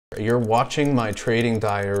You're watching my trading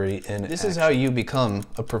diary in This is how you become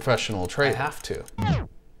a professional trader. I have to.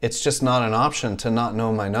 It's just not an option to not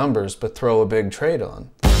know my numbers, but throw a big trade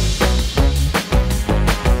on.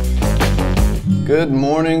 Good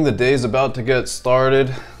morning, the day's about to get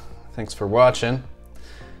started. Thanks for watching.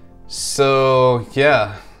 So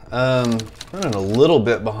yeah, running a little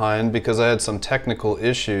bit behind because I had some technical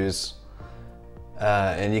issues.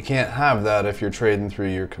 And you can't have that if you're trading through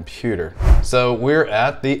your computer. So we're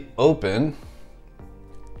at the open,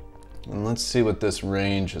 and let's see what this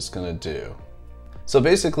range is gonna do. So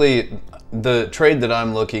basically, the trade that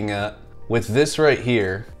I'm looking at, with this right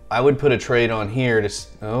here, I would put a trade on here to,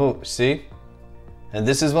 oh, see? And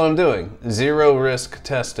this is what I'm doing, zero risk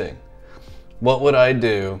testing. What would I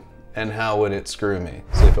do and how would it screw me?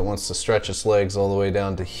 See if it wants to stretch its legs all the way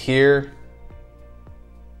down to here.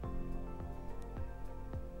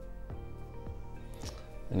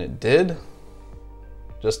 And it did,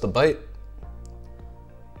 just a bite.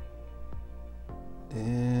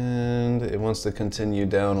 And it wants to continue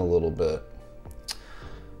down a little bit.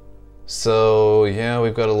 So yeah,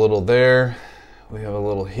 we've got a little there. We have a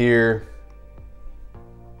little here.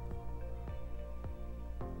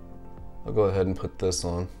 I'll go ahead and put this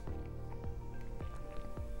on.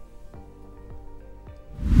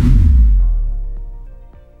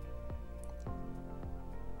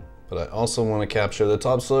 But I also want to capture the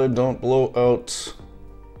top side, don't blow out.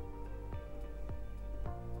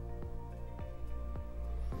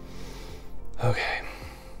 Okay.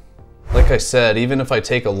 Like I said, even if I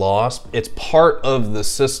take a loss, it's part of the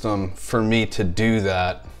system for me to do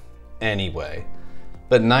that anyway.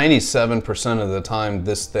 But 97% of the time,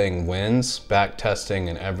 this thing wins, back testing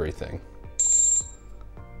and everything.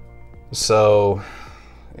 So,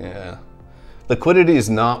 yeah. Liquidity is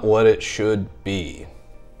not what it should be.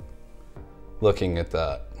 Looking at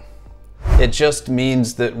that. It just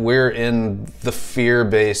means that we're in the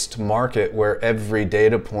fear-based market where every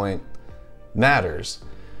data point matters.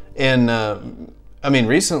 And I mean,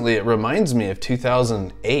 recently it reminds me of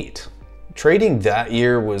 2008. Trading that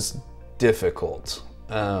year was difficult.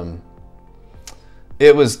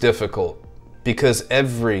 It was difficult because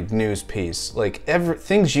every news piece, like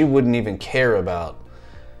things you wouldn't even care about,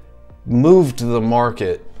 moved the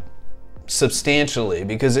market substantially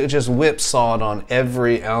because it just whipsawed on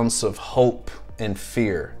every ounce of hope and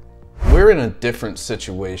fear. We're in a different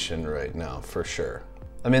situation right now, for sure.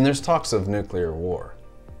 I mean, there's talks of nuclear war.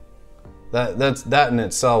 That in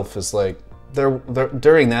itself is like,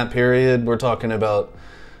 during that period, we're talking about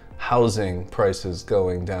housing prices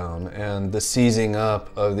going down and the seizing up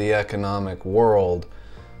of the economic world.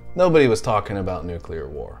 Nobody was talking about nuclear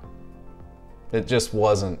war. It just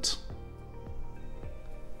wasn't.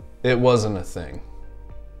 It wasn't a thing.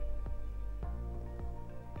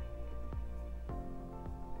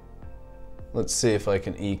 Let's see if I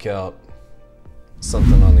can eke out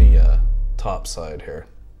something on the top side here,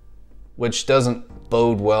 which doesn't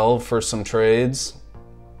bode well for some trades.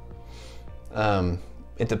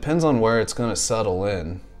 It depends on where it's going to settle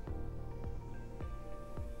in.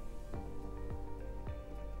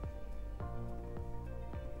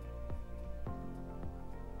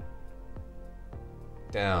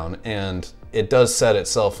 Down, and it does set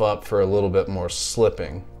itself up for a little bit more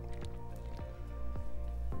slipping.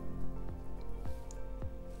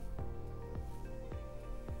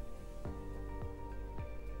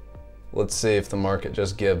 Let's see if the market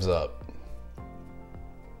just gives up.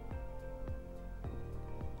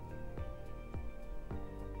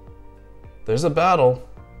 There's a battle.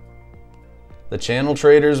 The channel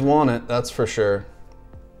traders want it, that's for sure.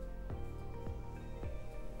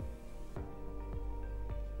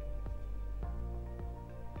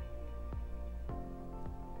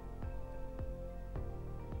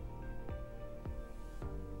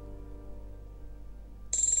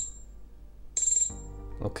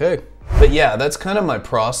 Okay, but yeah, that's kind of my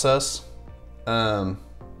process. I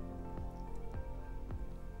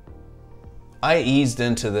eased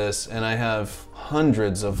into this and I have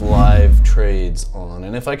hundreds of live trades on.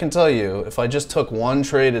 And if I can tell you, if I just took one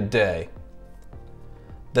trade a day,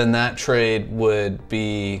 then that trade would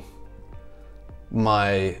be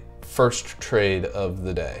my first trade of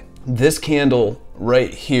the day. This candle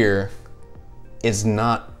right here is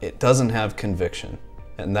not, it doesn't have conviction.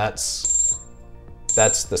 And that's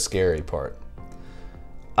the scary part.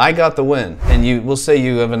 I got the win, and we'll say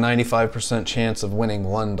you have a 95% chance of winning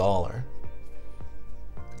 $1.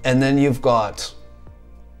 And then you've got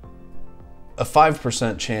a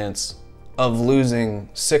 5% chance of losing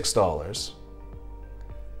 $6.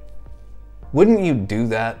 Wouldn't you do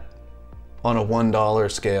that on a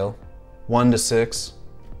 $1 scale? 1 to 6?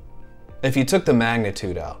 If you took the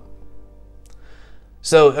magnitude out.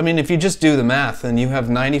 So, I mean, if you just do the math, then you have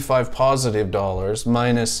 95 positive dollars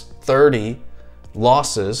minus 30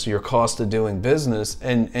 losses, your cost of doing business,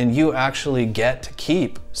 and you actually get to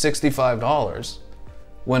keep $65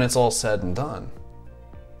 when it's all said and done.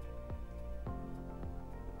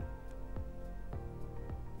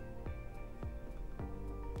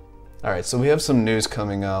 All right, so we have some news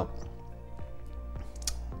coming out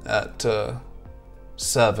at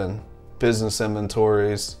 7, business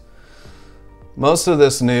inventories. Most of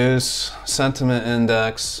this news, sentiment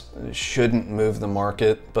index, shouldn't move the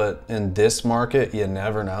market, but in this market, you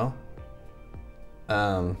never know.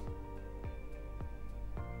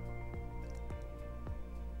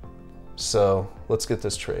 So let's get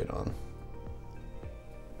this trade on.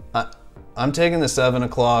 I'm taking the 7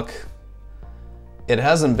 o'clock. It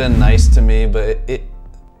hasn't been nice to me, but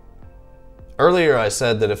earlier I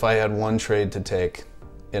said that if I had one trade to take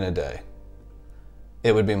in a day,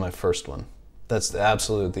 it would be my first one. That's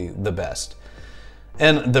absolutely the best.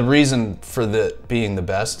 And the reason for that being the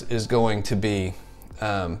best is going to be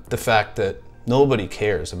the fact that nobody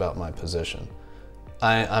cares about my position.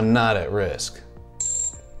 I'm not at risk.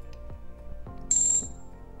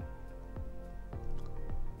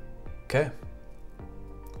 Okay.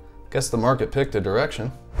 Guess the market picked a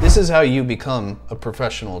direction. This is how you become a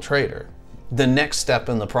professional trader. The next step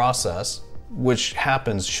in the process, which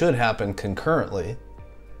should happen concurrently,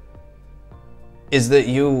 is that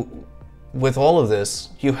with all of this,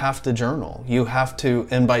 you have to journal. You have to,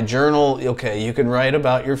 and by journal, okay, you can write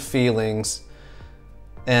about your feelings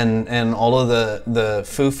and all of the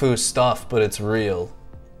foo-foo stuff, but it's real.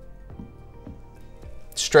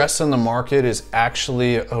 Stress in the market is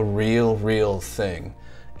actually a real thing.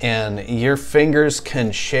 And your fingers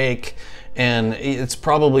can shake, and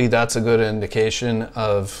that's a good indication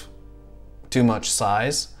of too much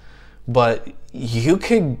size. But you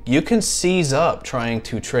can seize up trying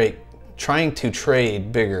to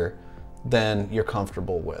trade bigger than you're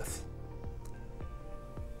comfortable with.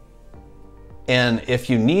 And if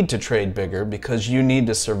you need to trade bigger because you need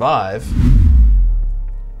to survive,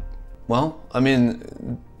 well, I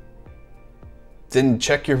mean, then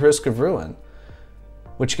check your risk of ruin.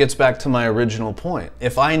 Which gets back to my original point.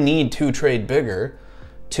 If I need to trade bigger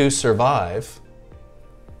to survive,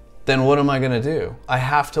 then what am I going to do? I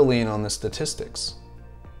have to lean on the statistics.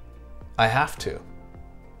 I have to.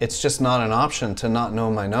 It's just not an option to not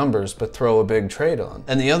know my numbers but throw a big trade on.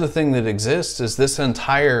 And the other thing that exists is this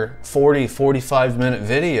entire 45 minute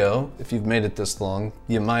video. If you've made it this long,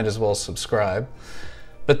 you might as well subscribe.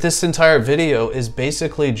 But this entire video is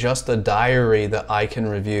basically just a diary that I can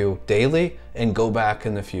review daily and go back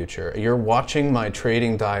in the future. You're watching my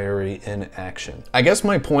trading diary in action. I guess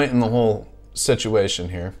my point in the whole situation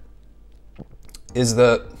here is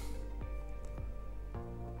that,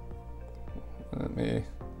 let me,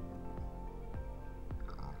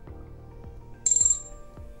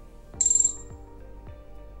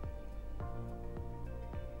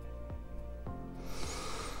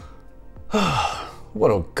 what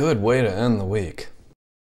a good way to end the week.